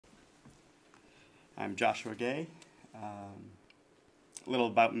I'm Joshua Gay. A little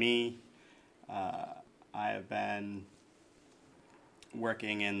about me. I have been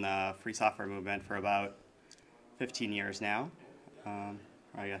working in the free software movement for about 15 years now, or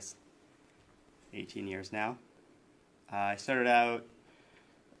I guess 18 years now. I started out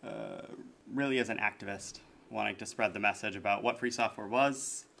really as an activist, wanting to spread the message about what free software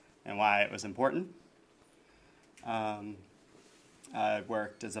was and why it was important. I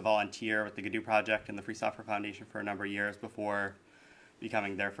worked as a volunteer with the Gadoo Project and the Free Software Foundation for a number of years before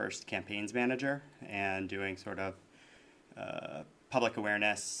becoming their first campaigns manager and doing sort of public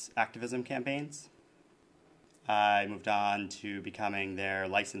awareness activism campaigns. I moved on to becoming their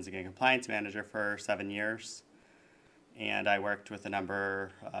licensing and compliance manager for 7 years, and I worked with a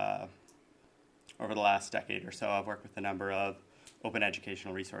number, over the last decade or so, I've worked with a number of open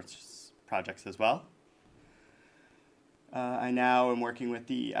educational resource projects as well. I now am working with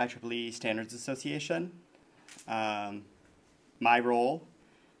the IEEE Standards Association. My role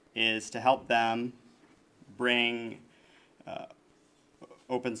is to help them bring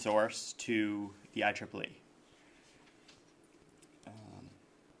open source to the IEEE.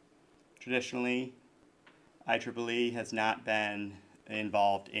 Traditionally, IEEE has not been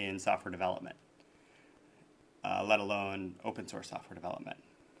involved in software development, let alone open source software development.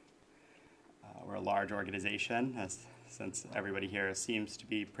 We're a large organization, since everybody here seems to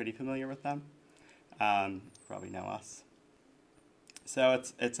be pretty familiar with them. Probably know us. So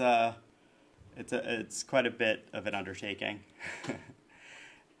it's quite a bit of an undertaking.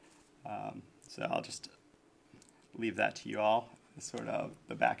 So I'll just leave that to you all, sort of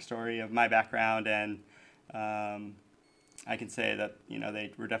the backstory of my background, and I can say that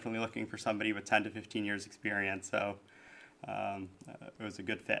they were definitely looking for somebody with 10 to 15 years experience, so it was a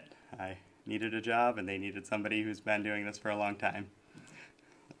good fit. I needed a job, and they needed somebody who's been doing this for a long time.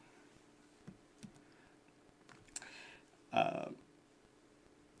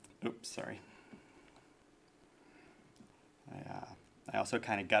 Oops, sorry. I also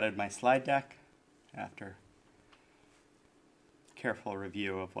kind of gutted my slide deck after careful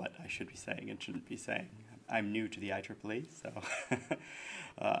review of what I should be saying and shouldn't be saying. I'm new to the IEEE, so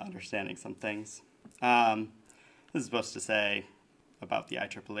understanding some things. This is supposed to say about the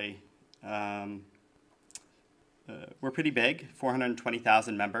IEEE. We're pretty big,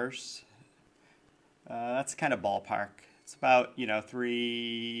 420,000 members. That's kind of ballpark. It's about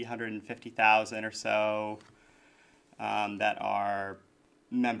 350,000 or so that are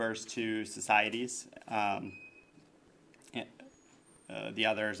members to societies. The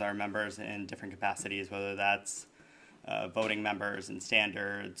others are members in different capacities, whether that's voting members in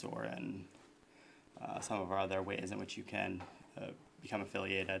standards or in some of our other ways in which you can become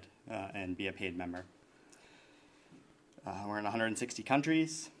affiliated and be a paid member. We're in 160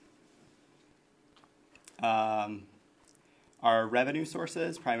 countries. Our revenue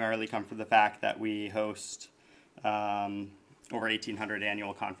sources primarily come from the fact that we host over 1,800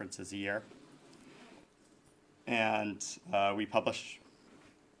 annual conferences a year. And we publish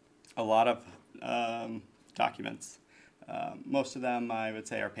a lot of documents. Most of them, I would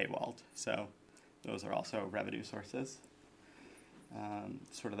say, are paywalled. So those are also revenue sources.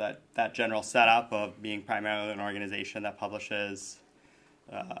 Sort of that general setup of being primarily an organization that publishes,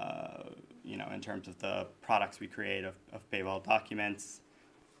 in terms of the products we create of paywall documents.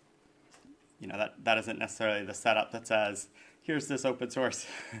 That isn't necessarily the setup that says, here's this open source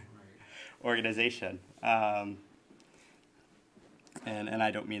organization. And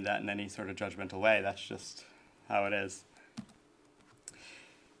I don't mean that in any sort of judgmental way. That's just how it is.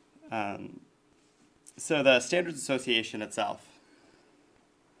 So the Standards Association itself,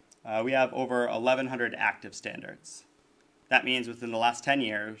 we have over 1,100 active standards. That means within the last 10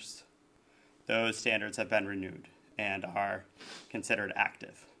 years, those standards have been renewed and are considered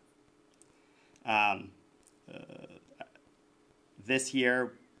active. This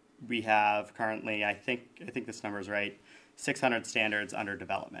year, we have currently, I think this number is right, 600 standards under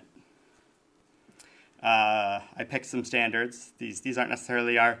development. I picked some standards. These aren't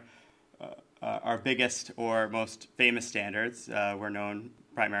necessarily our biggest or most famous standards. We're known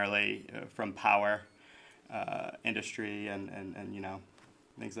primarily from power industry and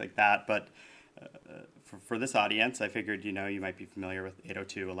things like that. But for this audience, I figured you might be familiar with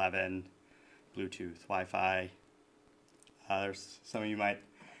 802.11, Bluetooth, Wi-Fi. There's some of you might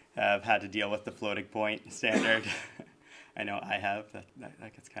have had to deal with the floating point standard. I know I have.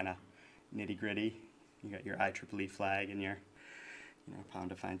 That gets kind of nitty-gritty. You got your IEEE flag and your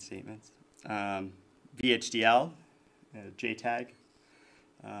pound-defined statements. VHDL, JTAG.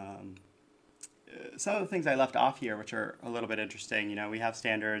 some of the things I left off here, which are a little bit interesting, we have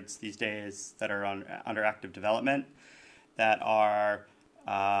standards these days that are under active development that are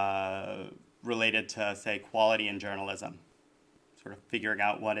related to, say, quality in journalism, sort of figuring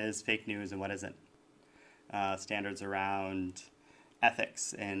out what is fake news and what isn't. Standards around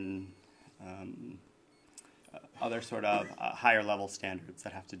ethics and other sort of higher level standards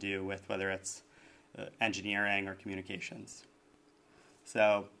that have to do with whether it's engineering or communications.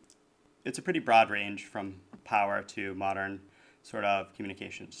 So it's a pretty broad range from power to modern sort of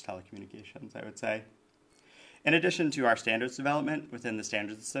communications, telecommunications, I would say. In addition to our standards development within the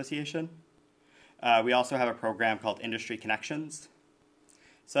Standards Association, we also have a program called Industry Connections.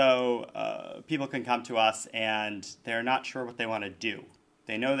 So people can come to us and they're not sure what they want to do.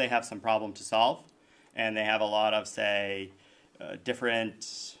 They know they have some problem to solve, and they have a lot of, say,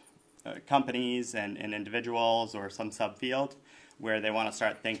 different companies and individuals or some subfield where they want to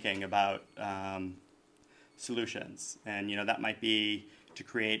start thinking about solutions. And that might be to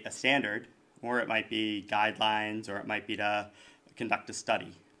create a standard, or it might be guidelines, or it might be to conduct a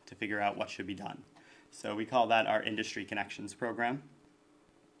study to figure out what should be done. So we call that our Industry Connections program.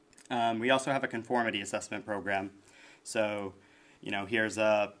 We also have a conformity assessment program. So, here's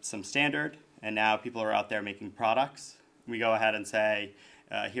some standard, and now people are out there making products. We go ahead and say,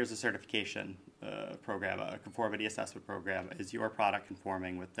 here's a certification program, a conformity assessment program. Is your product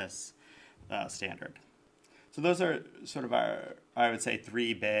conforming with this standard? So those are sort of our, I would say,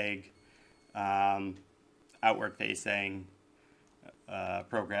 three big outward-facing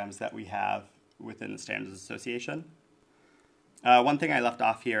programs that we have within the Standards Association. One thing I left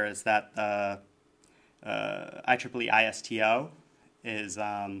off here is that IEEE-ISTO is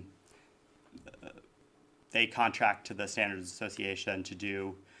they contract to the Standards Association to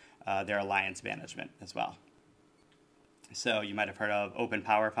do their alliance management as well. So you might have heard of Open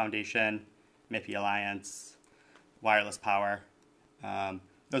Power Foundation, MIPI Alliance, Wireless Power.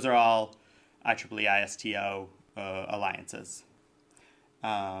 Those are all IEEE-ISTO alliances.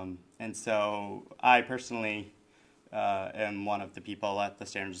 And so I personally am one of the people at the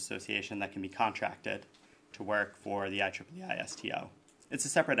Standards Association that can be contracted to work for the IEEE-ISTO. It's a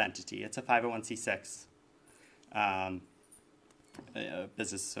separate entity. It's a 501c6.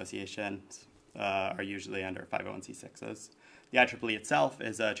 Business associations are usually under 501c6s. The IEEE itself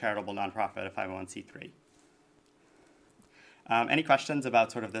is a charitable nonprofit, a 501c3. Any questions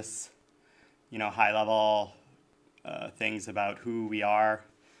about sort of this, high-level things about who we are?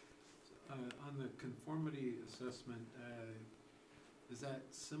 On the conformity assessment, is that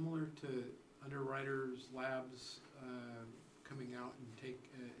similar to underwriters' labs coming out and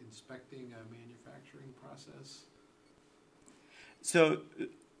inspecting a manufacturing process? So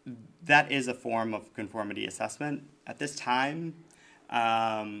that is a form of conformity assessment. At this time,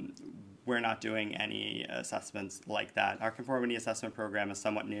 we're not doing any assessments like that. Our conformity assessment program is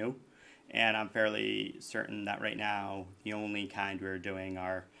somewhat new, and I'm fairly certain that right now the only kind we're doing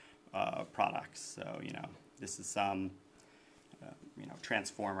are products. So, this is some,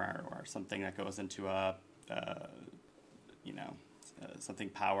 transformer or something that goes into a, something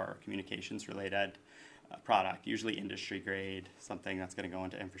power or communications related product, usually industry grade, something that's going to go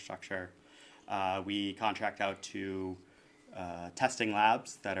into infrastructure. We contract out to testing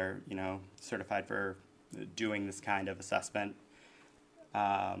labs that are, certified for doing this kind of assessment.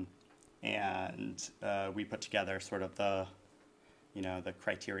 And we put together sort of the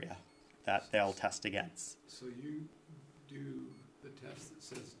criteria that they'll test against. So you do the test that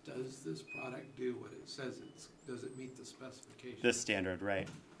says, does this product do what it says does it meet the specifications? This standard, right.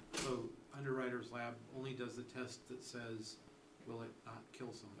 So Underwriters Lab only does the test that says, will it not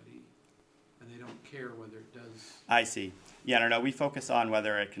kill somebody? And they don't care whether it does. I see. Yeah, no, we focus on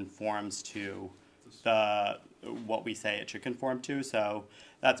whether it conforms to what we say it should conform to. So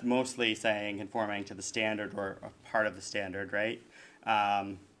that's mostly saying conforming to the standard or a part of the standard, right?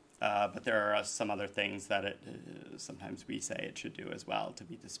 But there are some other things that sometimes we say it should do as well to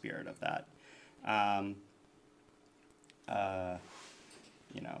meet the spirit of that.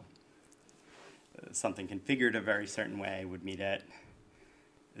 Something configured a very certain way would meet it.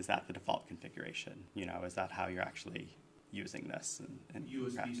 Is that the default configuration? Is that how you're actually using this in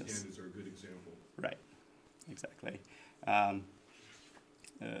USB practice? standards are a good example. Right, exactly.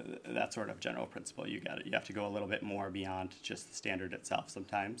 That sort of general principle, you have to go a little bit more beyond just the standard itself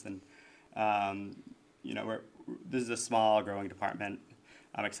sometimes. And this is a small growing department.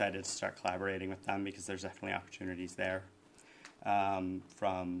 I'm excited to start collaborating with them because there's definitely opportunities there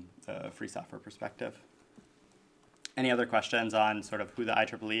from a free software perspective. Any other questions on sort of who the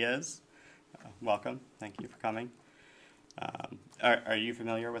IEEE is? Welcome. Thank you for coming. Are you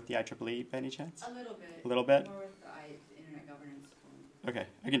familiar with the IEEE by any chance? A little bit. A little bit? More with the Internet Governance Forum. Okay,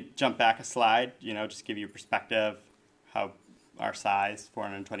 I can jump back a slide, just give you a perspective, how our size,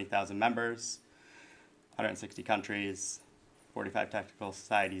 420,000 members, 160 countries, 45 technical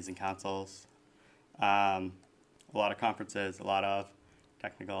societies and councils, a lot of conferences, a lot of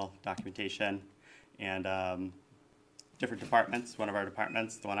technical documentation, and different departments. One of our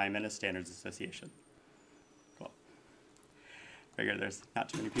departments, the one I'm in, is Standards Association. Cool. Figure there's not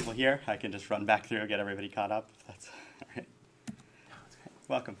too many people here. I can just run back through and get everybody caught up. If that's all right.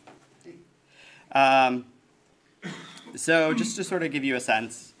 Welcome. So just to sort of give you a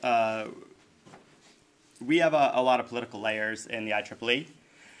sense, we have a lot of political layers in the IEEE.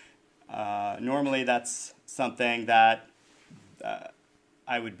 Normally that's something that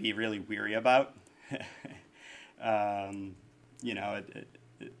I would be really weary about.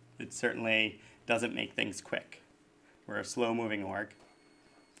 It certainly doesn't make things quick. We're a slow-moving org.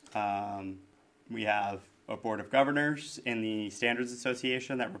 We have a board of governors in the Standards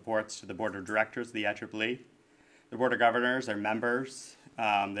Association that reports to the board of directors of the IEEE. The board of governors are members.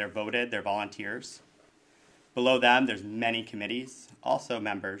 They're voted. They're volunteers. Below them, there's many committees, also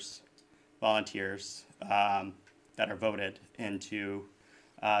members, volunteers, that are voted into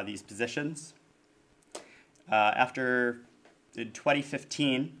these positions. In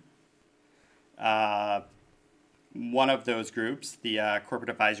 2015, one of those groups, the corporate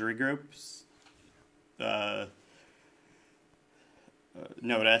advisory groups,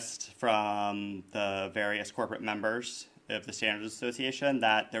 noticed from the various corporate members of the Standards Association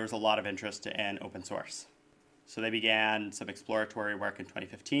that there was a lot of interest in open source. So they began some exploratory work in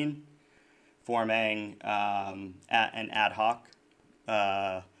 2015, forming an ad hoc,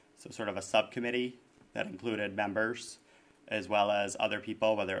 so sort of a subcommittee that included members as well as other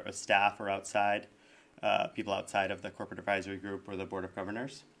people, whether it was staff or outside, people outside of the corporate advisory group or the board of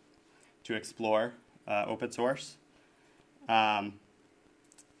governors, to explore open source.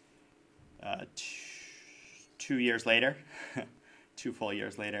 2 years later, 2 full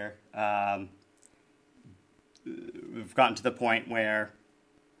years later, we've gotten to the point where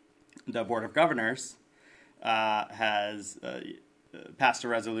the board of governors has passed a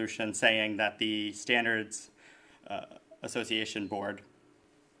resolution saying that the Standards Association board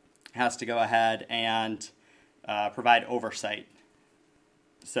has to go ahead and provide oversight.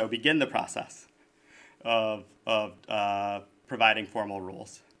 So begin the process of providing formal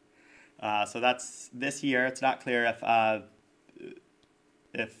rules. So that's this year. It's not clear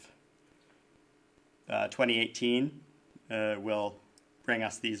if 2018 will bring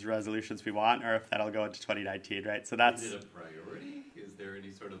us these resolutions we want, or if that'll go into 2019, right? So that's. Is it a priority? Is there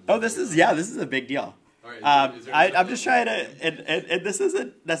any sort of? Oh, this is a big deal. All right, I'm just trying to, and this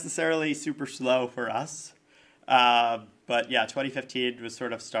isn't necessarily super slow for us, but yeah, 2015 was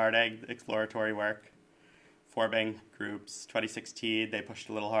sort of starting exploratory work, forming groups. 2016 they pushed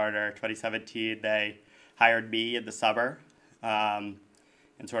a little harder. 2017 they hired me in the summer, and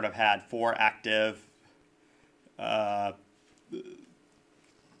sort of had 4 active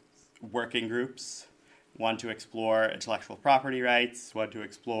working groups. One to explore intellectual property rights, one to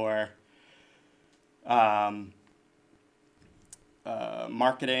explore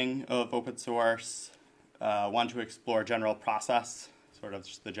marketing of open source, one to explore general process, sort of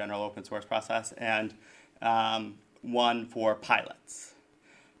just the general open source process, and one for pilots.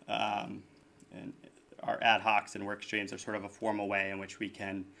 And our ad hocs and work streams are sort of a formal way in which we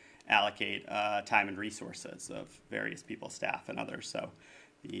can allocate time and resources of various people, staff, and others. So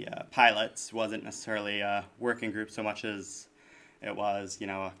the pilots wasn't necessarily a working group so much as it was,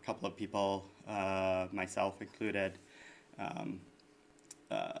 a couple of people, myself included,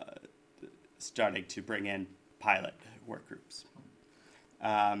 starting to bring in pilot work groups.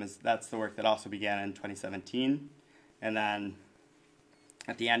 That's the work that also began in 2017. And then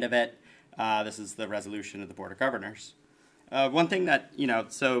at the end of it, this is the resolution of the Board of Governors. One thing that,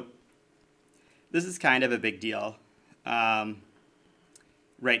 so this is kind of a big deal.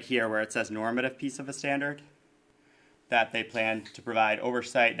 Right here where it says normative piece of a standard, that they plan to provide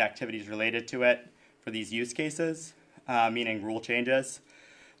oversight and activities related to it for these use cases, meaning rule changes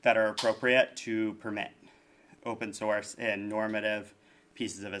that are appropriate to permit open source in normative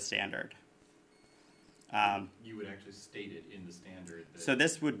pieces of a standard. You would actually state it in the standard. So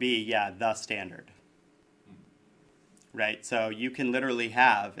this would be, the standard. Right? So you can literally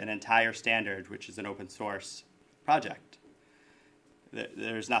have an entire standard, which is an open source project.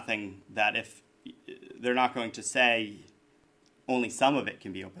 There's nothing that if they're not going to say only some of it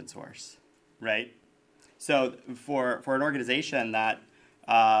can be open source, right? So for an organization that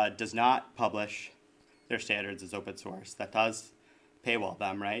does not publish their standards as open source. That does paywall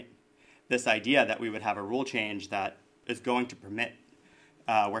them, right? This idea that we would have a rule change that is going to permit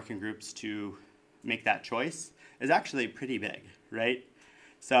working groups to make that choice is actually pretty big, right?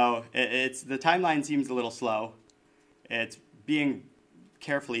 So it's the timeline seems a little slow. It's being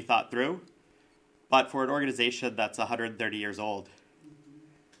carefully thought through, but for an organization that's 130 years old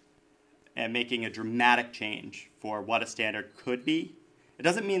and making a dramatic change for what a standard could be, it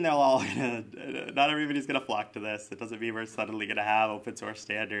doesn't mean they'll all not everybody's gonna flock to this. It doesn't mean we're suddenly gonna have open source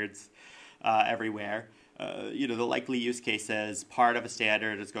standards everywhere. The likely use case is part of a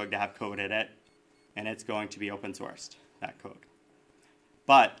standard is going to have code in it, and it's going to be open sourced, that code.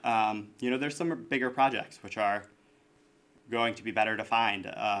 But, there's some bigger projects which are going to be better defined.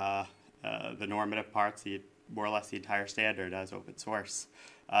 The normative parts, more or less the entire standard as open source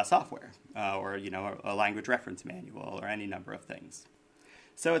software, or a language reference manual, or any number of things.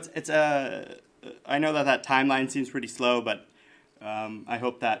 So I know that timeline seems pretty slow, but I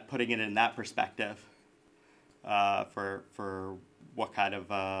hope that putting it in that perspective for what kind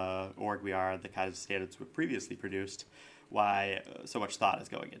of org we are, the kind of standards we previously produced, why so much thought is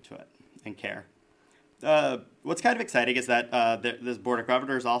going into it and care. What's kind of exciting is that this Board of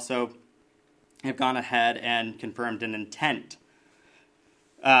Governors also have gone ahead and confirmed an intent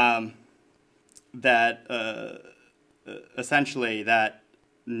that essentially that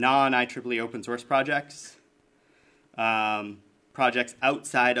non-IEEE open source projects, projects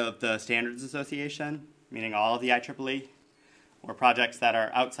outside of the Standards Association, meaning all of the IEEE, or projects that are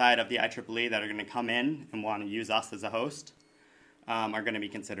outside of the IEEE that are going to come in and want to use us as a host, are going to be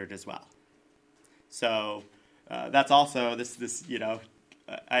considered as well. So that's also this.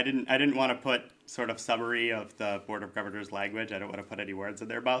 I didn't want to put sort of summary of the Board of Governors language. I don't want to put any words in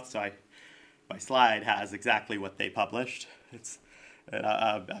their mouth. So my slide has exactly what they published.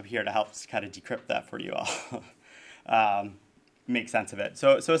 I'm here to help kind of decrypt that for you all, make sense of it.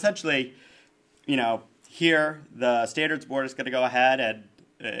 So essentially, here the Standards Board is going to go ahead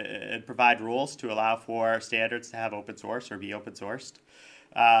and provide rules to allow for standards to have open source or be open sourced.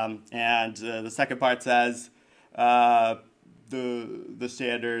 And the second part says the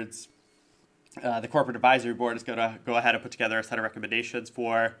standards, the Corporate Advisory Board is going to go ahead and put together a set of recommendations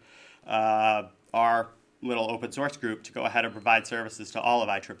for our little open source group to go ahead and provide services to all of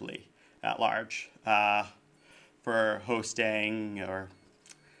IEEE at large for hosting or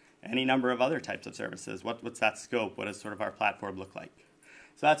any number of other types of services. What's that scope? What does sort of our platform look like?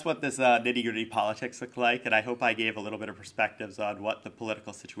 So that's what this nitty-gritty politics look like, and I hope I gave a little bit of perspectives on what the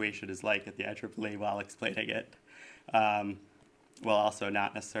political situation is like at the IEEE while explaining it, while also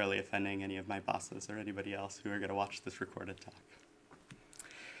not necessarily offending any of my bosses or anybody else who are going to watch this recorded talk.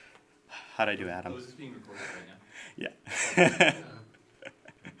 How'd I do, Adam? Oh, is this being recorded right now? Yeah. Is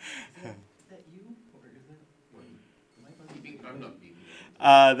that you, or is that what? I'm not being.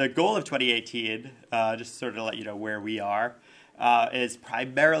 The goal of 2018, just sort of to let you know where we are, is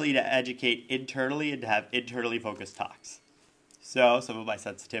primarily to educate internally and to have internally focused talks. So some of my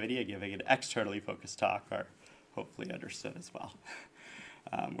sensitivity and giving an externally focused talk are hopefully understood as well.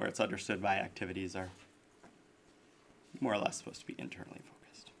 Where it's understood my activities are more or less supposed to be internally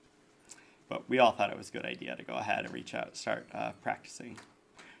focused. But we all thought it was a good idea to go ahead and reach out, start practicing,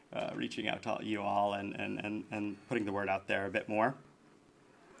 reaching out to you all and putting the word out there a bit more.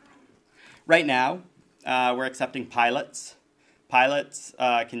 Right now, we're accepting pilots. Pilots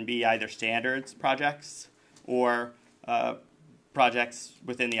can be either standards projects or projects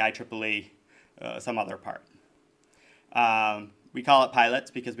within the IEEE, some other part. We call it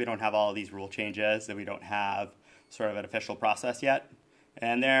pilots because we don't have all of these rule changes and we don't have sort of an official process yet.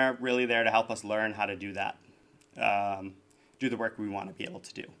 And they're really there to help us learn how to do that, do the work we want to be able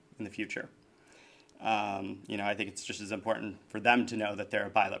to do in the future. I think it's just as important for them to know that they're a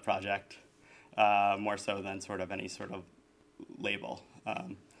pilot project, more so than sort of any sort of label,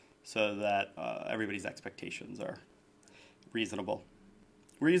 so that everybody's expectations are reasonable.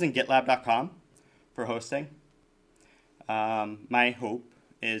 We're using GitLab.com for hosting. My hope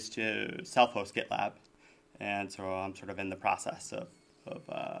is to self-host GitLab, and so I'm sort of in the process of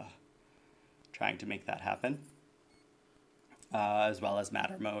trying to make that happen, as well as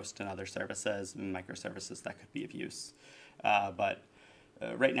Mattermost and other services and microservices that could be of use. But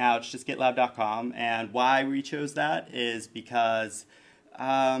right now it's just GitLab.com, and why we chose that is because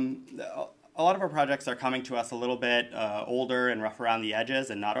a lot of our projects are coming to us a little bit older and rough around the edges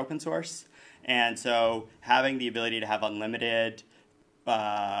and not open source. And so having the ability to have unlimited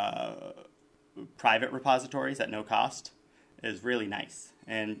private repositories at no cost is really nice.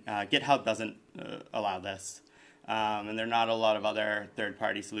 And GitHub doesn't allow this. And there are not a lot of other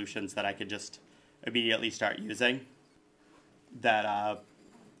third-party solutions that I could just immediately start using that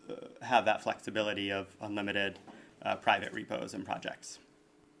have that flexibility of unlimited private repos and projects.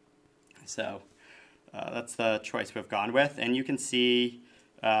 So that's the choice we've gone with. And you can see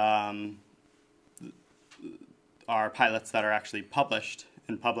our pilots that are actually published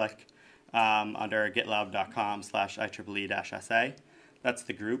in public under gitlab.com/IEEE-SA. That's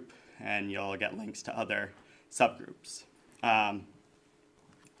the group, and you'll get links to other subgroups. Right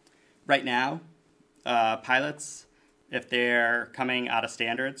now, pilots, if they're coming out of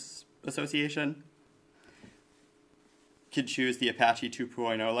Standards Association, could choose the Apache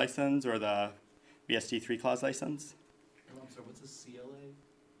 2.0 license or the BSD 3-clause license. Oh, I'm sorry, what's a CLA?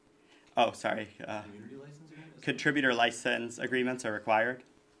 Oh, sorry. Community license agreement? Contributor license agreements are required.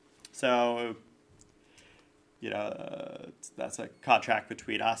 So, that's a contract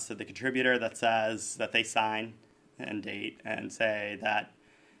between us and the contributor that says that they sign and date and say that,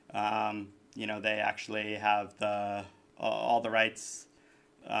 they actually have all the rights,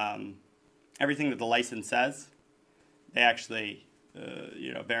 everything that the license says. They actually,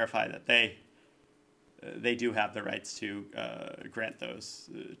 verify that they do have the rights to grant those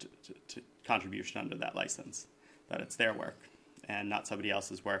to contribution under that license, that it's their work and not somebody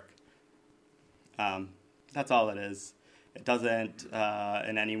else's work. That's all it is. It doesn't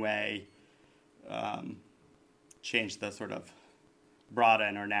in any way change the sort of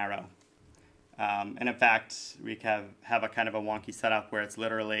broaden or narrow. And in fact, we have a kind of a wonky setup where it's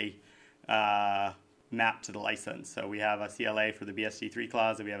literally mapped to the license. So we have a CLA for the BSD 3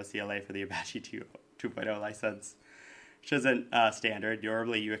 clause, and we have a CLA for the Apache 2.0 license, which isn't standard.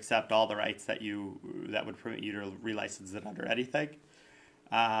 Normally, you accept all the rights that would permit you to relicense it under anything.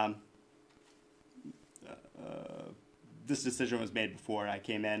 This decision was made before I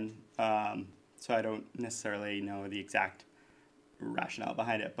came in, so I don't necessarily know the exact rationale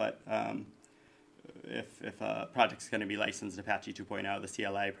behind it, but if a project's going to be licensed Apache 2.0, the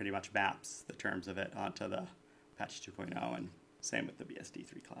CLA pretty much maps the terms of it onto the Apache 2.0, and same with the BSD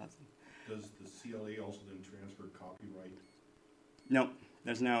 3 clause. Does the CLA also then transfer copyright? No,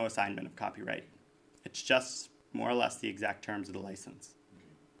 there's no assignment of copyright. It's just more or less the exact terms of the license. Okay.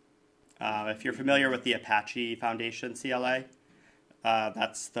 If you're familiar with the Apache Foundation CLA,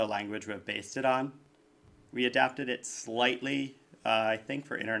 that's the language we've based it on. We adapted it slightly, I think,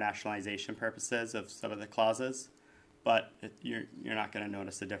 for internationalization purposes of some of the clauses, but you're not going to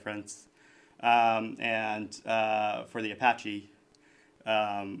notice a difference. And for the Apache,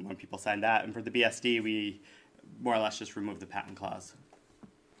 when people sign that, and for the BSD, we more or less just remove the patent clause,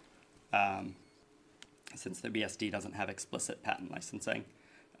 since the BSD doesn't have explicit patent licensing.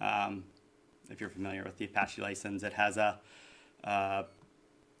 If you're familiar with the Apache license, it has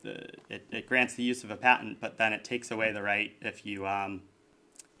it grants the use of a patent, but then it takes away the right if you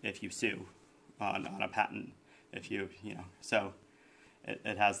sue on a patent. So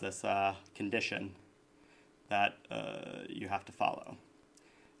it has this condition that you have to follow,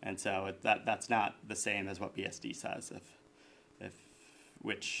 and so that's not the same as what BSD says.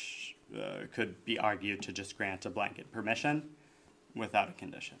 Which could be argued to just grant a blanket permission without a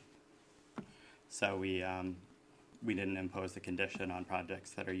condition. So we didn't impose the condition on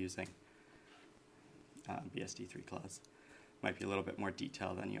projects that are using BSD 3 clause. Might be a little bit more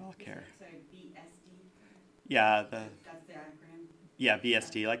detail than you all care. Sorry, BSD? Yeah, That's the acronym? Yeah,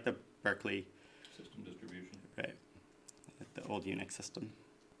 BSD, like the Berkeley. System distribution. Right. Like the old Unix system.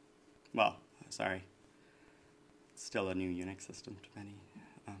 Well, sorry. It's still a new Unix system to many.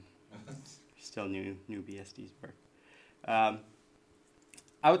 Still new BSDs work.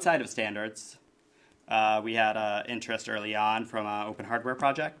 Outside of standards, we had interest early on from an open hardware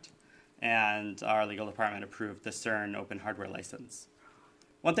project, and our legal department approved the CERN open hardware license.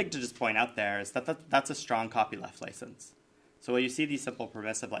 One thing to just point out there is that that's a strong copyleft license. So when you see these simple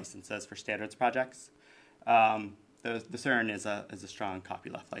permissive licenses for standards projects, the CERN is a strong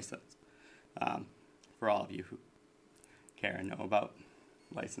copyleft license. For all of you who care and know about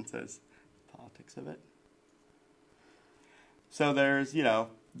licenses, politics of it. So there's,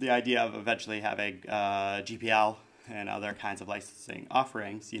 the idea of eventually having GPL and other kinds of licensing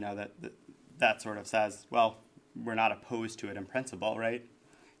offerings, that sort of says, well, we're not opposed to it in principle, right?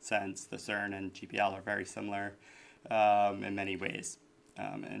 Since the CERN and GPL are very similar in many ways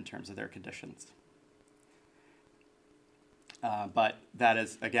in terms of their conditions. But that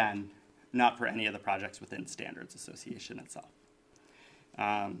is, again, not for any of the projects within Standards Association itself.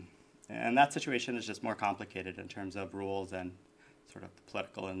 And that situation is just more complicated in terms of rules and sort of the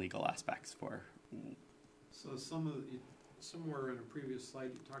political and legal aspects for. So somewhere in a previous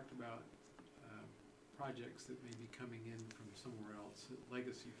slide you talked about projects that may be coming in from somewhere else,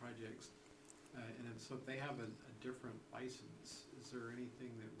 legacy projects. And then, so if they have a different license, is there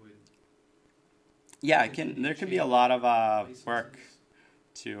anything that would? Yeah, Can there you can be a change lot of licenses? work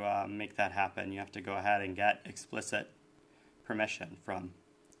to make that happen. You have to go ahead and get explicit permission from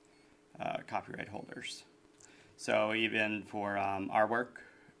copyright holders. So even for our work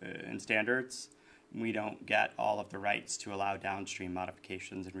in standards, we don't get all of the rights to allow downstream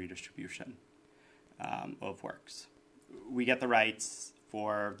modifications and redistribution of works. We get the rights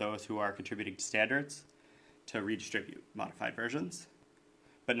for those who are contributing to standards to redistribute modified versions,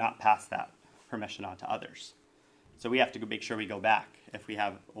 but not pass that permission on to others. So we have to make sure we go back if we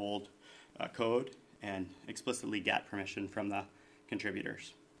have old code and explicitly get permission from the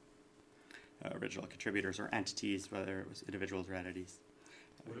contributors, original contributors or entities, whether it was individuals or entities.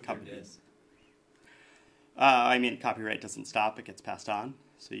 What if Companies. they're dead? I mean, copyright doesn't stop, it gets passed on.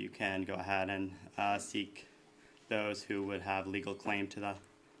 So you can go ahead and seek those who would have legal claim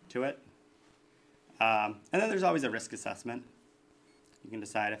to it. And then there's always a risk assessment. You can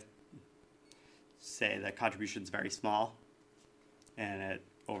decide if, say, the contribution is very small and it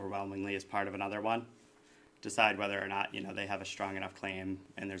overwhelmingly is part of another one. Decide whether or not, they have a strong enough claim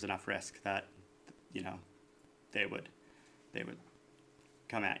and there's enough risk that, they would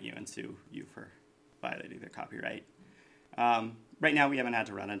come at you and sue you for violating their copyright. Right now, we haven't had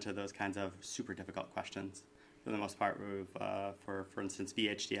to run into those kinds of super difficult questions. For the most part, we've, for instance,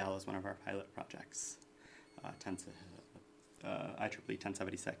 VHDL is one of our pilot projects, IEEE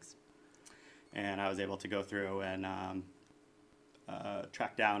 1076. And I was able to go through and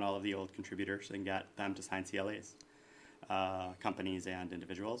track down all of the old contributors and get them to sign CLAs, companies and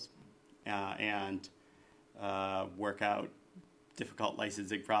individuals, and work out difficult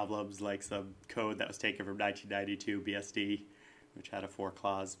licensing problems like some code that was taken from 1992 BSD, which had a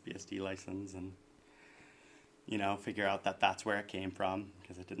 4-clause BSD license, and figure out that that's where it came from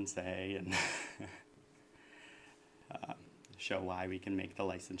because it didn't say, and show why we can make the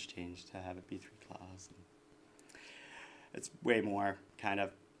license change to have it be 3-clause. It's way more kind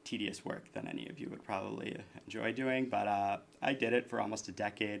of tedious work than any of you would probably enjoy doing, but I did it for almost a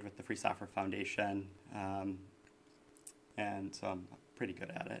decade with the Free Software Foundation, and so I'm pretty good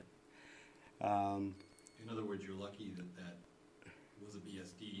at it. In other words, you're lucky that was a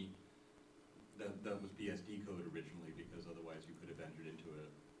BSD, that was BSD code originally, because otherwise you could have entered into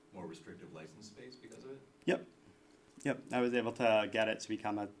a more restrictive license space because of it? Yep, I was able to get it to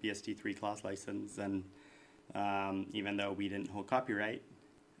become a BSD 3-clause license, and even though we didn't hold copyright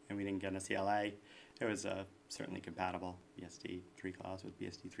and we didn't get a CLA, it was certainly compatible, BSD 3-clause with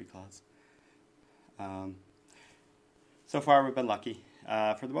BSD 3-clause. So far, we've been lucky.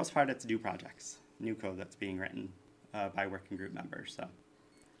 For the most part, it's new projects, new code that's being written by working group members, so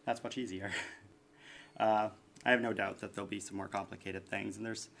that's much easier. I have no doubt that there'll be some more complicated things, and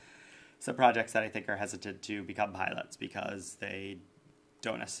there's some projects that I think are hesitant to become pilots because they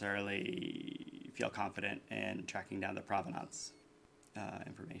don't necessarily feel confident in tracking down the provenance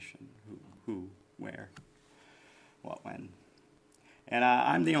information, who, where, what, when. And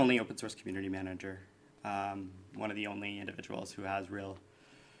I'm the only open source community manager, one of the only individuals who has real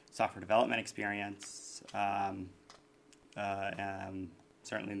software development experience, and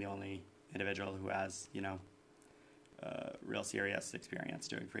certainly the only individual who has, real serious experience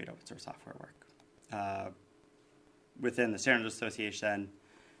doing free and open source software work within the Standards Association.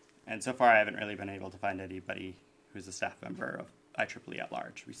 And so far, I haven't really been able to find anybody who's a staff member of IEEE at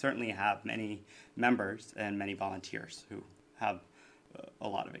large. We certainly have many members and many volunteers who have a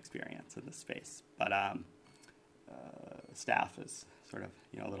lot of experience in this space, but staff is sort of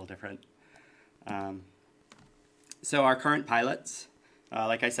a little different. So our current pilots,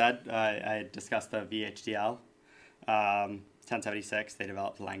 like I said, I discussed the VHDL 1076. They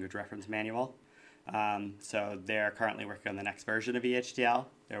developed a language reference manual. So they're currently working on the next version of VHDL.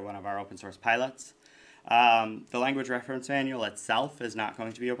 They're one of our open source pilots. The language reference manual itself is not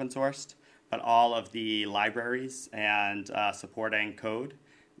going to be open sourced, but all of the libraries and supporting code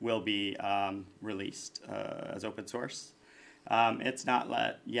will be released as open source. It's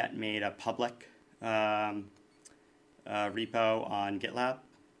not yet made a public repo on GitLab.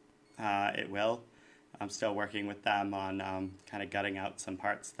 It will. I'm still working with them on kind of gutting out some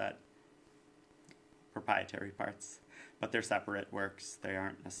parts proprietary parts, but they're separate works. They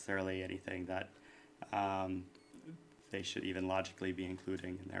aren't necessarily anything that they should even logically be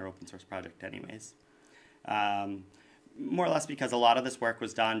including in their open source project anyways. More or less because a lot of this work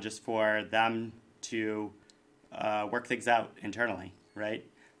was done just for them to work things out internally, right?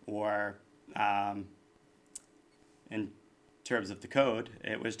 Or in terms of the code,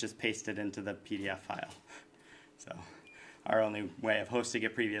 it was just pasted into the PDF file. So our only way of hosting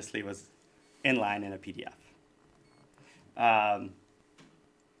it previously was inline in a PDF.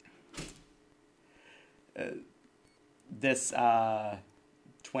 This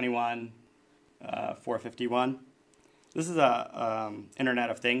 451, this is a Internet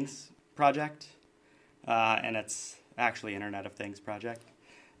of Things project, and it's actually Internet of Things project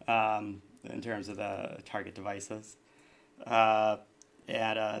in terms of the target devices. And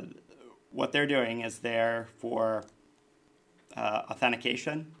what they're doing is they're for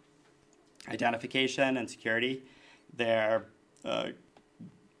authentication, identification, and security. They're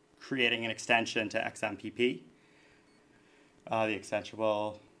creating an extension to XMPP, the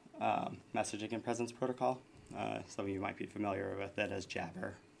Extensible Messaging and Presence Protocol. Some of you might be familiar with it as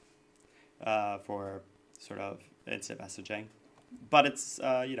Jabber for sort of instant messaging. But it's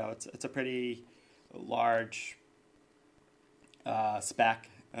it's a pretty large spec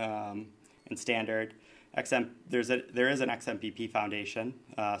and standard. There is an XMPP Foundation,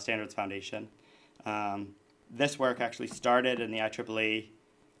 Standards Foundation. This work actually started in the IEEE,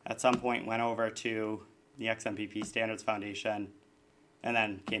 at some point went over to the XMPP Standards Foundation, and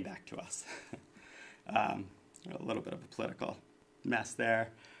then came back to us. A little bit of a political mess there,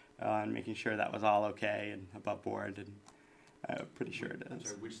 and making sure that was all okay and above board, and I'm pretty sure it is. I'm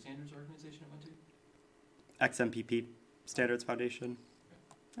sorry, which standards organization it went to? XMPP Standards Foundation.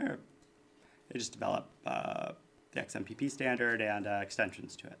 Okay. They just develop the XMPP standard and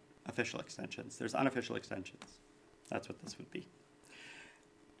extensions to it, official extensions. There's unofficial extensions. That's what this would be.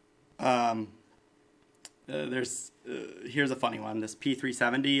 Here's a funny one. This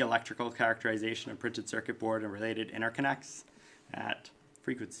P370, electrical characterization of printed circuit board and related interconnects at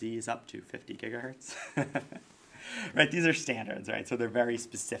frequencies up to 50 gigahertz. Right, these are standards, right? So they're very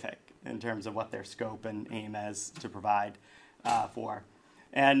specific in terms of what their scope and aim is to provide for.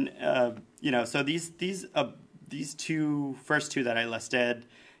 And so these first two that I listed,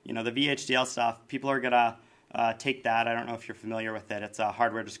 the VHDL stuff, people are gonna take that. I don't know if you're familiar with it. It's a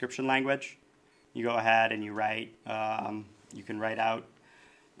hardware description language. You go ahead and you write. You can write out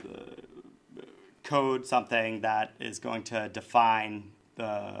code something that is going to define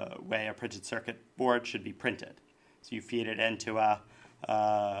the way a printed circuit board should be printed. So you feed it into a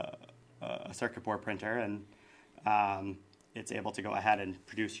circuit board printer, and it's able to go ahead and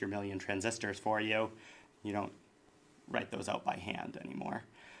produce your million transistors for you. You don't write those out by hand anymore.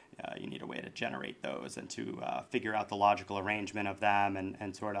 You need a way to generate those and to figure out the logical arrangement of them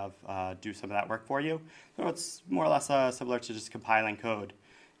and sort of do some of that work for you. So it's more or less similar to just compiling code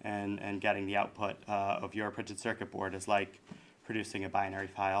and getting the output of your printed circuit board is like producing a binary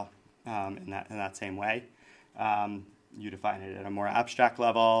file in that same way. You define it at a more abstract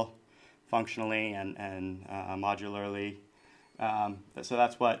level, functionally and modularly. So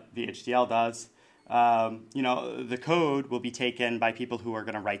that's what VHDL does. The code will be taken by people who are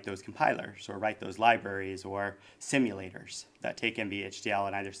going to write those compilers or write those libraries or simulators that take in VHDL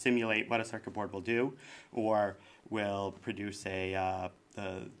and either simulate what a circuit board will do or will produce the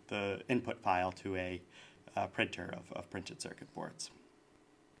input file to a printer of printed circuit boards.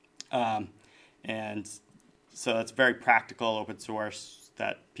 And so that's very practical open source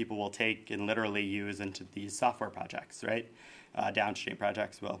that people will take and literally use into these software projects, right? Downstream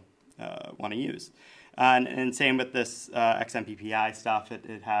projects will want to use. And same with this XMPPI stuff.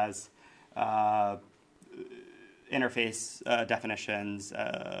 It has interface definitions,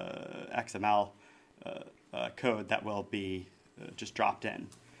 XML code that will be just dropped in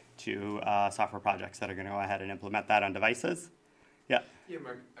to software projects that are going to go ahead and implement that on devices. Yeah. Yeah,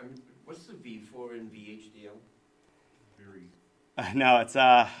 Mark. What's the V for in VHDL? Very. No, it's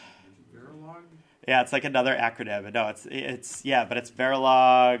Verilog? Yeah, it's like another acronym. No, it's but it's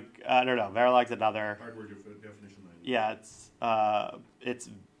Verilog. I don't know. Verilog's another. Hardware definition language. Yeah, it's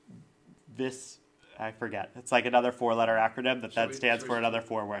this. I forget. It's like another 4-letter acronym that stands for another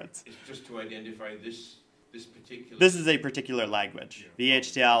 4 words. It's just to identify this particular. This is a particular language. Yeah.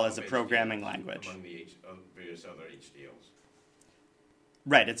 VHDL is a programming language. Among the various other HDLs.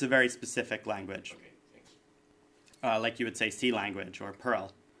 Right. It's a very specific language. Okay, thanks. Like you would say C language or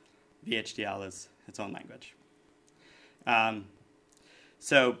Perl. VHDL is its own language. That's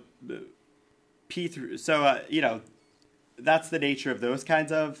the nature of those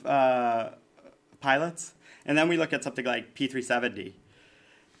kinds of pilots. And then we look at something like P370.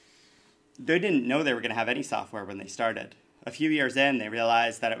 They didn't know they were going to have any software when they started. A few years in, they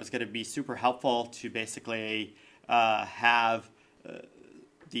realized that it was going to be super helpful to basically have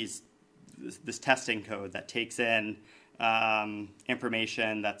this testing code that takes in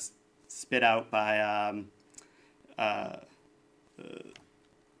information that's spit out by that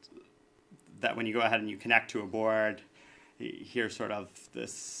when you go ahead and you connect to a board, here's sort of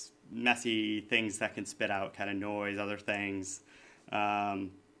this messy things that can spit out kind of noise, other things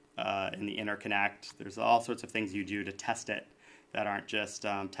in the interconnect. There's all sorts of things you do to test it that aren't just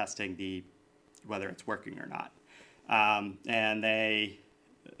testing whether it's working or not. And they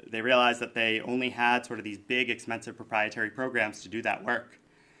realized that they only had sort of these big, expensive proprietary programs to do that work.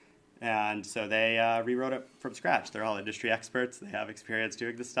 And so they rewrote it from scratch. They're all industry experts. They have experience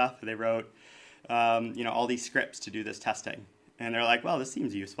doing this stuff. They wrote all these scripts to do this testing. And they're like, well, this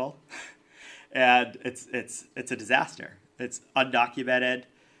seems useful. And it's a disaster. It's undocumented,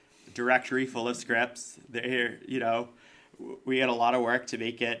 directory full of scripts. They're, we had a lot of work to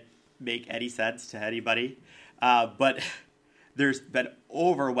make any sense to anybody. But there's been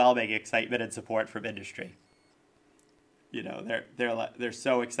overwhelming excitement and support from industry. They're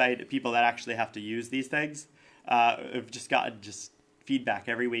so excited. People that actually have to use these things have just gotten feedback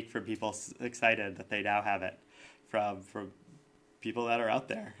every week from people excited that they now have it from people that are out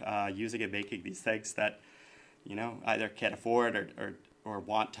there using and making these things that either can't afford or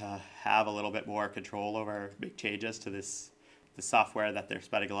want to have a little bit more control over big changes to the software that they're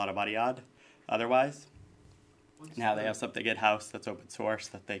spending a lot of money on otherwise. Now they have something in-house that's open source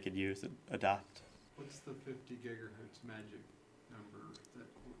that they can use and adopt. What's the 50 gigahertz magic number?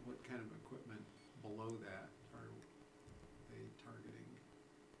 What kind of equipment below that are they targeting?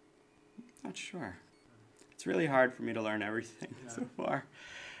 Not sure. It's really hard for me to learn everything so far.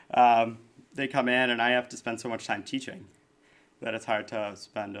 They come in and I have to spend so much time teaching that it's hard to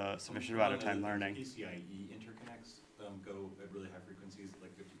spend a sufficient amount of time learning. PCIe interconnects go at really high frequencies,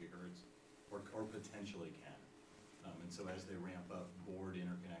 like 50 gigahertz, or potentially can. And so as they ramp up board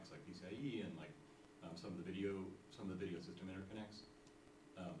interconnects like PCIe and like some of the video system interconnects,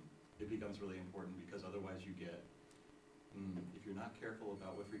 it becomes really important because otherwise you get, if you're not careful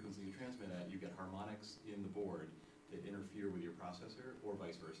about what frequency you transmit at, you get harmonics in the board that interfere with your processor, or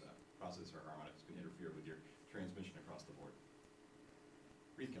vice versa. Processor harmonics can interfere with your transmission across the board.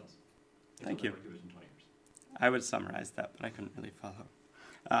 Read kills. Thank you. Division 20 years. I would summarize that, but I couldn't really follow.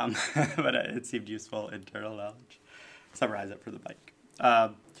 But it seemed useful internal knowledge. Summarize it for the bike.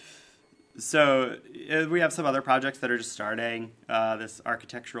 So we have some other projects that are just starting. This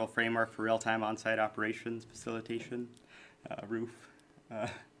architectural framework for real-time on-site operations facilitation, roof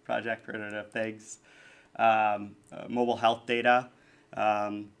project for Internet of Things, mobile health data.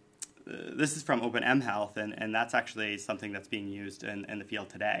 This is from OpenM Health, and that's actually something that's being used in the field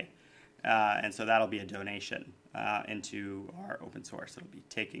today. And so that'll be a donation into our open source. It'll be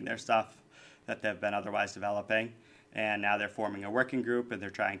taking their stuff that they've been otherwise developing, and now they're forming a working group, and they're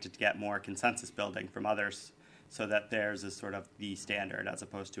trying to get more consensus building from others so that theirs is sort of the standard as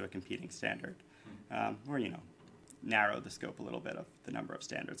opposed to a competing standard. Or, narrow the scope a little bit of the number of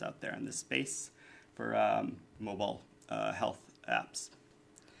standards out there in this space for mobile health apps.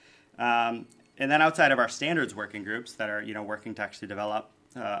 And then outside of our standards working groups that are, working to actually develop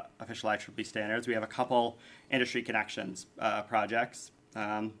official IEEE standards, we have a couple industry connections projects,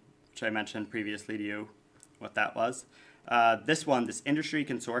 which I mentioned previously to you what that was. This industry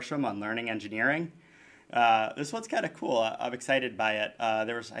consortium on learning engineering, this one's kind of cool. I'm excited by it.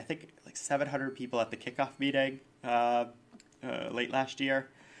 There was, I think, like 700 people at the kickoff meeting late last year.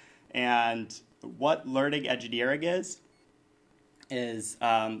 And what learning engineering is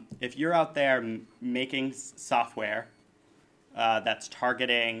if you're out there making software that's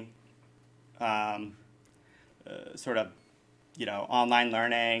targeting sort of, online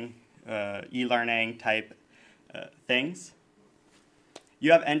learning, e-learning type things,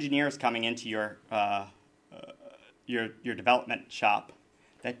 you have engineers coming into your development shop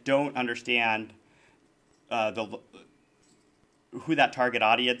that don't understand who that target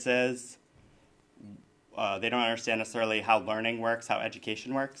audience is. They don't understand necessarily how learning works, how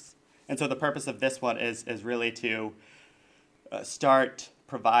education works. And so the purpose of this one is really to start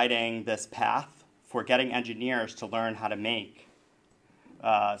providing this path for getting engineers to learn how to make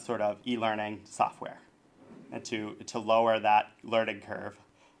sort of e-learning software and to lower that learning curve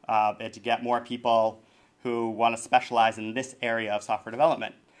and to get more people who want to specialize in this area of software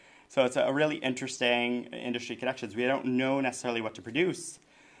development. So it's a really interesting industry connections. We don't know necessarily what to produce.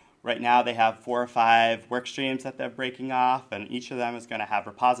 Right now they have 4 or 5 work streams that they're breaking off, and each of them is going to have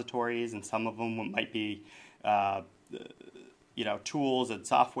repositories, and some of them might be tools and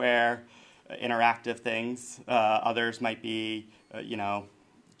software, interactive things. Others might be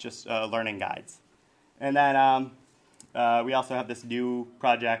just learning guides. And then we also have this new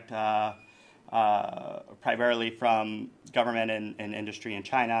project primarily from government and industry in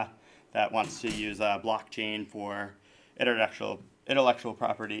China that wants to use blockchain for intellectual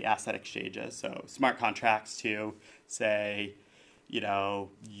property asset exchanges. So smart contracts to, say,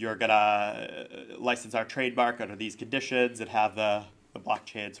 you're gonna license our trademark under these conditions and have the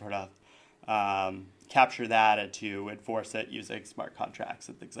blockchain sort of capture that and to enforce it using smart contracts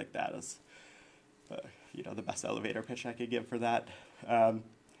and things like that is, the best elevator pitch I could give for that.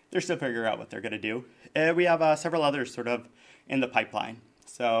 They're still figuring out what they're going to do. And we have several others sort of in the pipeline.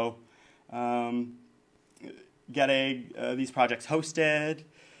 So getting these projects hosted,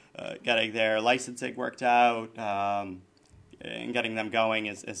 getting their licensing worked out, and getting them going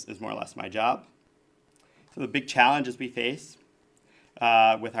is more or less my job. So the big challenges we face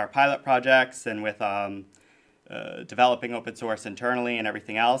with our pilot projects and with developing open source internally and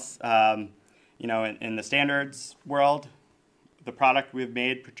everything else, in the standards world, the product we've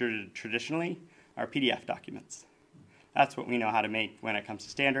made traditionally are PDF documents. That's what we know how to make when it comes to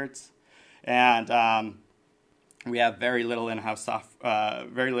standards, and we have very little in-house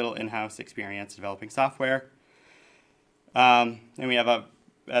experience developing software. And we have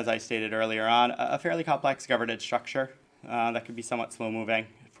as I stated earlier on, a fairly complex governance structure that can be somewhat slow-moving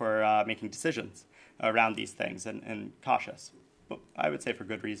for making decisions around these things and cautious. But I would say for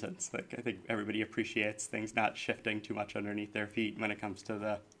good reasons. Like, I think everybody appreciates things not shifting too much underneath their feet when it comes to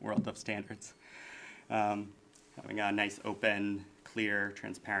the world of standards. Having a nice, open, clear,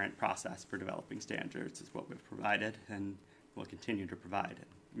 transparent process for developing standards is what we've provided and will continue to provide. And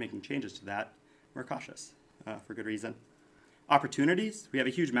making changes to that, we're cautious for good reason. Opportunities, we have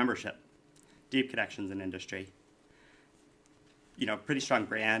a huge membership, deep connections in industry, pretty strong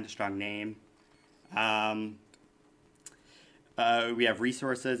brand, strong name. We have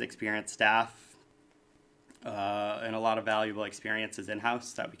resources, experienced staff, and a lot of valuable experiences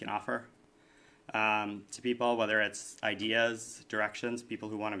in-house that we can offer to people, whether it's ideas, directions, people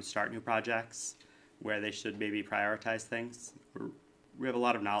who want to start new projects, where they should maybe prioritize things. We have a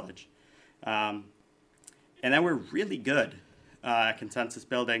lot of knowledge. And then we're really good at consensus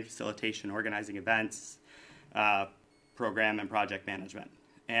building, facilitation, organizing events, program and project management.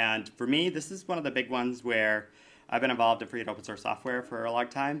 And for me, this is one of the big ones where I've been involved in free and open source software for a long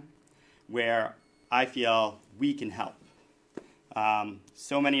time, where I feel we can help.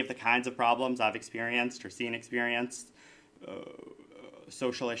 So many of the kinds of problems I've experienced or experienced,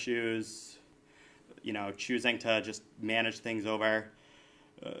 social issues, choosing to just manage things over,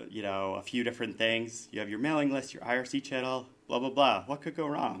 a few different things. You have your mailing list, your IRC channel, blah, blah, blah. What could go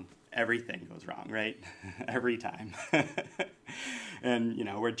wrong? Everything goes wrong, right? Every time. And,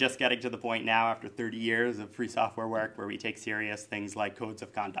 we're just getting to the point now after 30 years of free software work where we take serious things like codes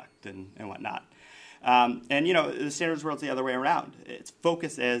of conduct and whatnot. And, the standards world's the other way around. Its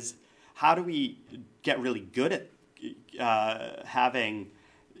focus is how do we get really good at having,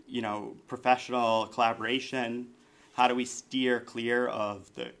 professional collaboration? How do we steer clear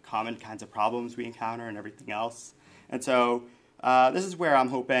of the common kinds of problems we encounter and everything else? And so this is where I'm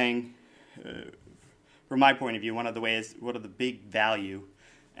hoping, from my point of view, one of the big value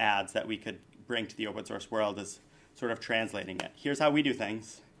adds that we could bring to the open source world is sort of translating it. Here's how we do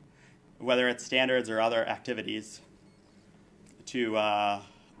things, whether it's standards or other activities, to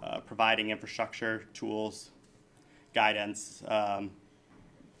providing infrastructure, tools, guidance,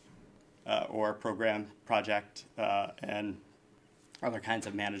 or program, project, and other kinds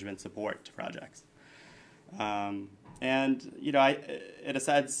of management support to projects. And, in a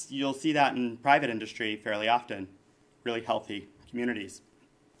sense, you'll see that in private industry fairly often, really healthy communities.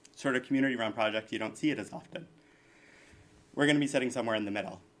 Sort of community-run projects, you don't see it as often. We're going to be sitting somewhere in the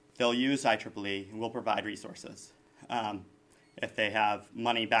middle. They'll use IEEE, and we'll provide resources. If they have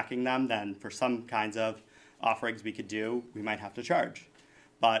money backing them, then for some kinds of offerings we could do, we might have to charge.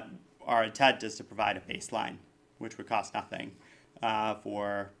 But our intent is to provide a baseline, which would cost nothing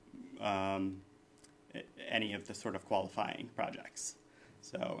for any of the sort of qualifying projects.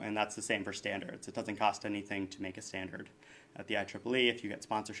 So, and that's the same for standards. It doesn't cost anything to make a standard at the IEEE. If you get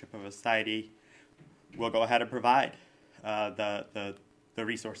sponsorship of a society, we'll go ahead and provide the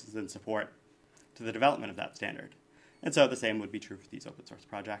resources and support to the development of that standard. And so the same would be true for these open source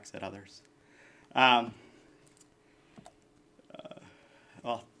projects and others.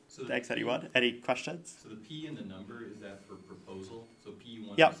 Well, so thanks, anyone. Any questions? So the P in the number, is that for proposal? So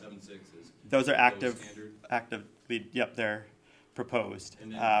P1076 is those are actively, they're proposed.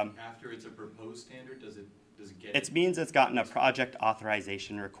 And then after it's a proposed standard, does it get it means it's gotten a project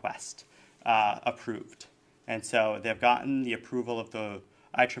authorization request approved. And so they've gotten the approval of the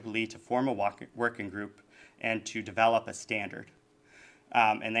IEEE to form a working group and to develop a standard.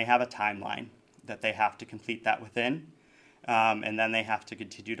 And they have a timeline that they have to complete that within. And then they have to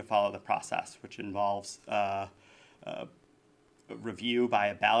continue to follow the process, which involves review by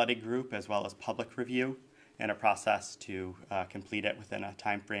a balloting group as well as public review. and a process to complete it within a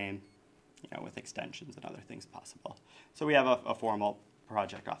time frame, with extensions and other things possible. So we have a formal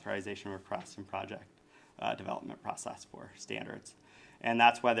project authorization request and project development process for standards. And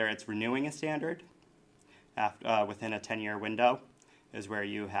that's whether it's renewing a standard within a 10-year window is where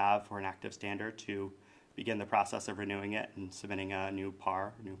you have, for an active standard, to begin the process of renewing it and submitting a new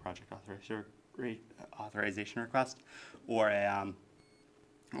PAR, new project authorization request, or a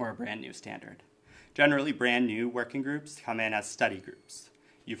brand new standard. Generally, brand new working groups come in as study groups.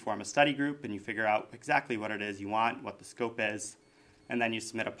 You form a study group and you figure out exactly what it is you want, what the scope is, and then you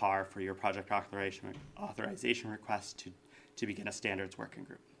submit a PAR for your project authorization request to begin a standards working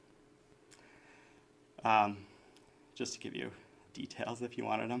group. Just to give you details if you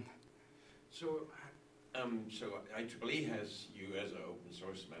wanted them. So IEEE has you as an open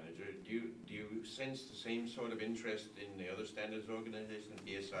source manager. Do you sense the same sort of interest in the other standards organizations,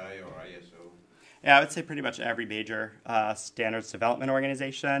 BSI or ISO? Yeah, I would say pretty much every major standards development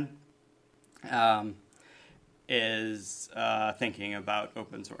organization is thinking about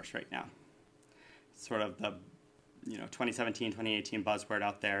open source right now. Sort of the 2017, 2018 buzzword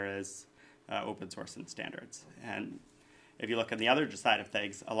out there is open source and standards. And if you look on the other side of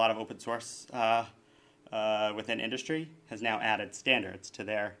things, a lot of open source within industry has now added standards to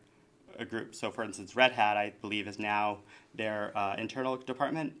their group. So for instance, Red Hat, I believe, is now their internal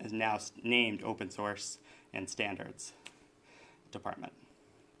department is now named Open Source and Standards Department.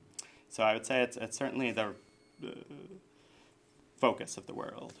 So I would say it's certainly the focus of the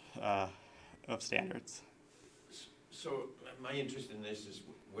world of standards. So my interest in this is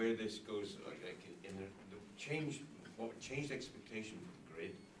where this goes, in the changed expectation from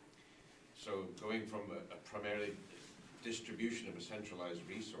grid. So going from a primarily distribution of a centralized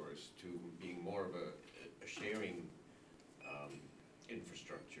resource to being more of a sharing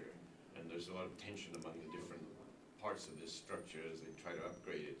infrastructure, and there's a lot of tension among the different parts of this structure as they try to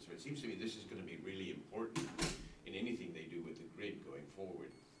upgrade it. So it seems to me this is going to be really important in anything they do with the grid going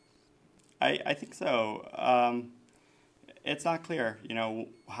forward. I think so. It's not clear,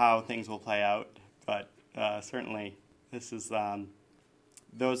 how things will play out, but certainly this is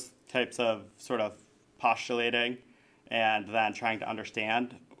those types of sort of postulating and then trying to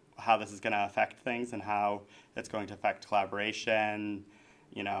understand how this is going to affect things and how it's going to affect collaboration,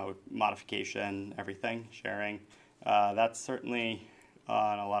 modification, everything, sharing. That's certainly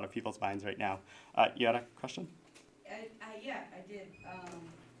on a lot of people's minds right now. You had a question? Yeah, I did.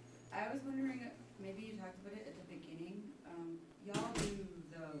 I was wondering, maybe you talked about it at the beginning. Y'all do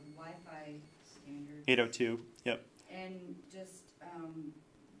the Wi-Fi standards. 802, yep. And just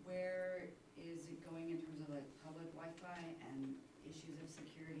where is it going in terms of like public Wi-Fi and issues of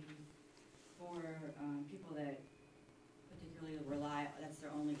security for people that particularly rely, that's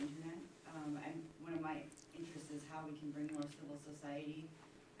their only internet? And one of my interests is how we can bring more civil society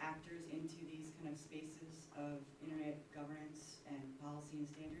actors into these kind of spaces of internet governance and policy and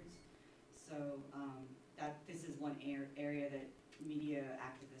standards. So that this is one area that media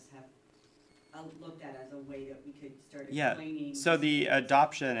activists have looked at as a way that we could start explaining. Yeah, so the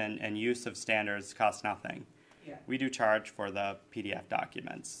adoption and use of standards costs nothing. Yeah. We do charge for the PDF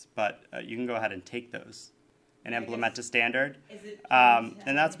documents, but you can go ahead and take those and implement a standard. Is it,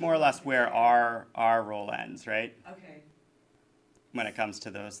 and that's more or less where our role ends, right? Okay. When it comes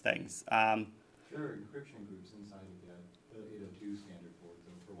to those things. There are encryption groups inside of the 802 standard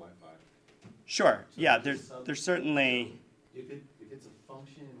for Wi-Fi. Sure. So Yeah. There's certainly. If it's a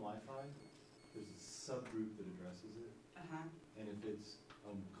function in Wi-Fi, there's a subgroup that addresses it. And if it's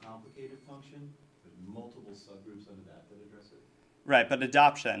a complicated function, there's multiple subgroups under that address it. Right, but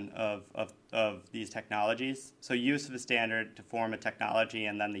adoption of these technologies. So use of a standard to form a technology,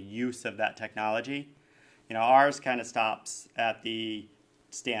 and then the use of that technology. Ours kind of stops at the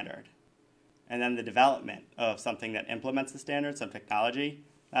standard. And then the development of something that implements the standard, some technology,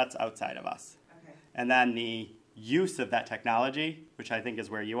 that's outside of us. Okay. And then the use of that technology, which I think is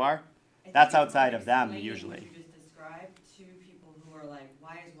where you are, that's outside of them usually. What you just described to people who are like,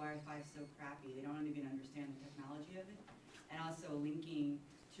 why is Wi-Fi so crappy? They don't even understand the technology of it. And also linking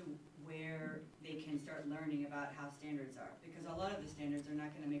to where they can start learning about how standards are. Because a lot of the standards are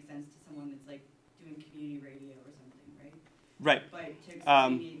not going to make sense to someone that's like doing community radio or something, right? Right. But to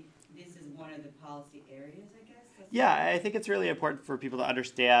explain this is one of the policy areas, I guess? Yeah, I think it's really important for people to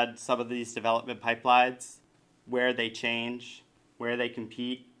understand some of these development pipelines, where they change, where they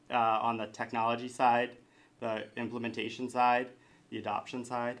compete on the technology side, the implementation side, the adoption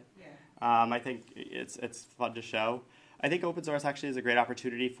side. Yeah. I think it's fun to show. I think open source actually is a great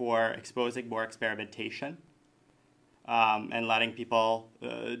opportunity for exposing more experimentation and letting people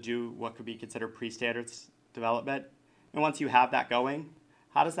do what could be considered pre-standards development. And once you have that going,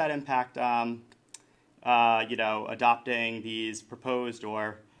 how does that impact, adopting these proposed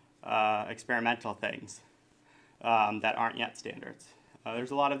or experimental things that aren't yet standards?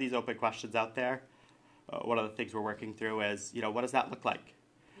 There's a lot of these open questions out there. One of the things we're working through is, what does that look like?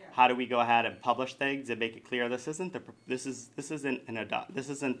 Yeah. How do we go ahead and publish things and make it clear this isn't the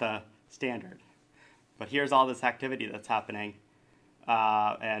standard, but here's all this activity that's happening,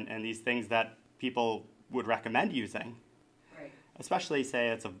 and these things that people would recommend using, Right. especially say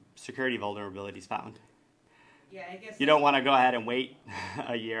it's a security vulnerability is found. Yeah, I guess. You don't want to go ahead and wait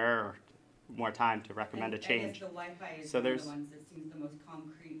a year or more time to recommend a I guess change. the Wi-Fi is So one of there's- the ones that seems the most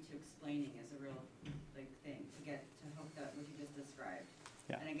concrete to explaining as a real thing to get to hook that what you just described.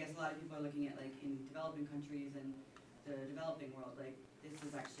 Yeah. And I guess a lot of people are looking at in developing countries and the developing world, this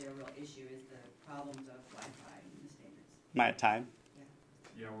is actually a real issue, is the problems of Wi-Fi and the standards. Am I at time?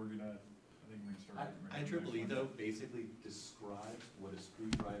 Yeah, we're gonna, I think we can start. IEEE though basically describes what a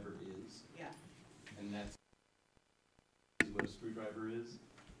screwdriver is, Yeah. and that's what a screwdriver is.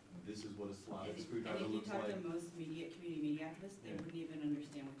 This is what a slotted screwdriver And if you looks talk like. to most community media activists, they Yeah. wouldn't even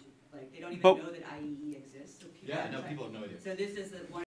understand what they don't even But- know that IEEE exists. So people Yeah, are no, trying- people have no idea. So this is one